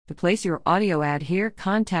To place your audio ad here,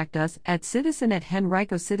 contact us at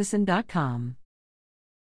citizen@henricocitizen.com.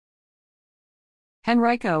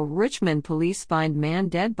 Henrico, Richmond police find man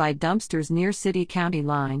dead by dumpsters near city-county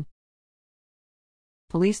line.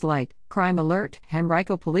 Police light, crime alert.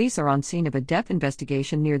 Henrico police are on scene of a death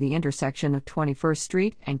investigation near the intersection of 21st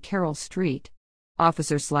Street and Carroll Street.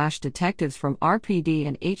 Officers/detectives from RPD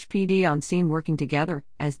and HPD on scene working together,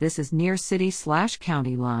 as this is near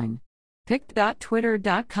city/county line.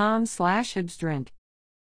 pic.twitter.com/hibsdrink.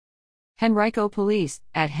 Henrico Police,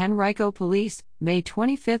 at Henrico Police, May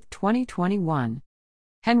 25, 2021.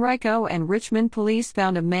 Henrico and Richmond police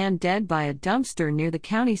found a man dead by a dumpster near the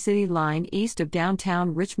county-city line east of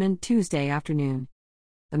downtown Richmond Tuesday afternoon.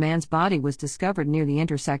 The man's body was discovered near the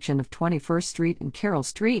intersection of 21st Street and Carroll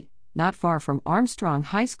Street, not far from Armstrong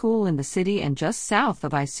High School in the city and just south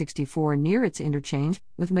of I-64 near its interchange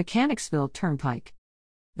with Mechanicsville Turnpike.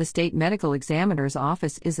 The state medical examiner's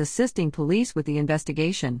office is assisting police with the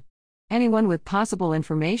investigation. Anyone with possible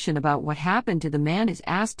information about what happened to the man is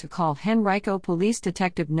asked to call Henrico Police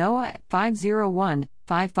Detective Noah at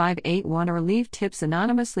 501-5581 or leave tips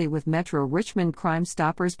anonymously with Metro Richmond Crime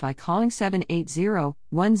Stoppers by calling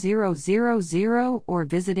 780-1000 or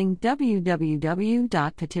visiting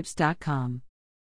www.patips.com.